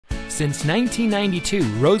Since 1992,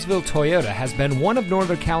 Roseville Toyota has been one of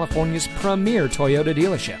Northern California's premier Toyota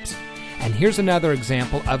dealerships. And here's another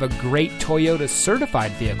example of a great Toyota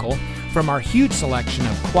certified vehicle from our huge selection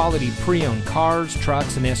of quality pre-owned cars,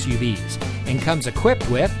 trucks, and SUVs, and comes equipped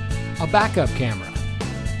with a backup camera,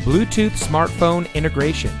 Bluetooth smartphone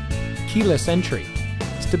integration, keyless entry,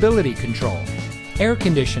 stability control, air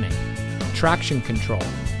conditioning, traction control,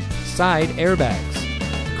 side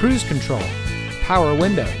airbags, cruise control, power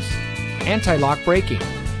windows, anti-lock braking,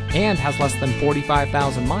 and has less than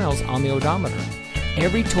 45,000 miles on the odometer.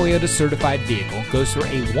 Every Toyota certified vehicle goes through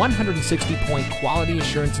a 160-point quality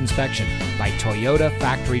assurance inspection by Toyota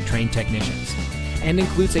factory-trained technicians and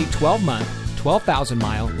includes a 12-month,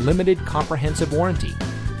 12,000-mile limited comprehensive warranty.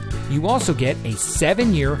 You also get a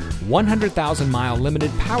 7-year, 100,000-mile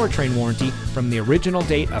limited powertrain warranty from the original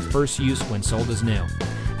date of first use when sold as new.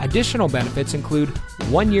 Additional benefits include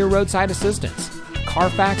 1-year roadside assistance,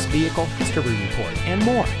 Carfax vehicle history report, and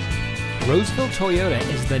more. Roseville Toyota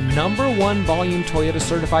is the #1 volume Toyota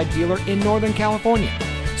certified dealer in Northern California.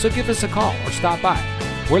 So give us a call or stop by.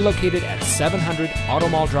 We're located at 700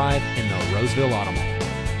 Automall Drive in the Roseville Automall.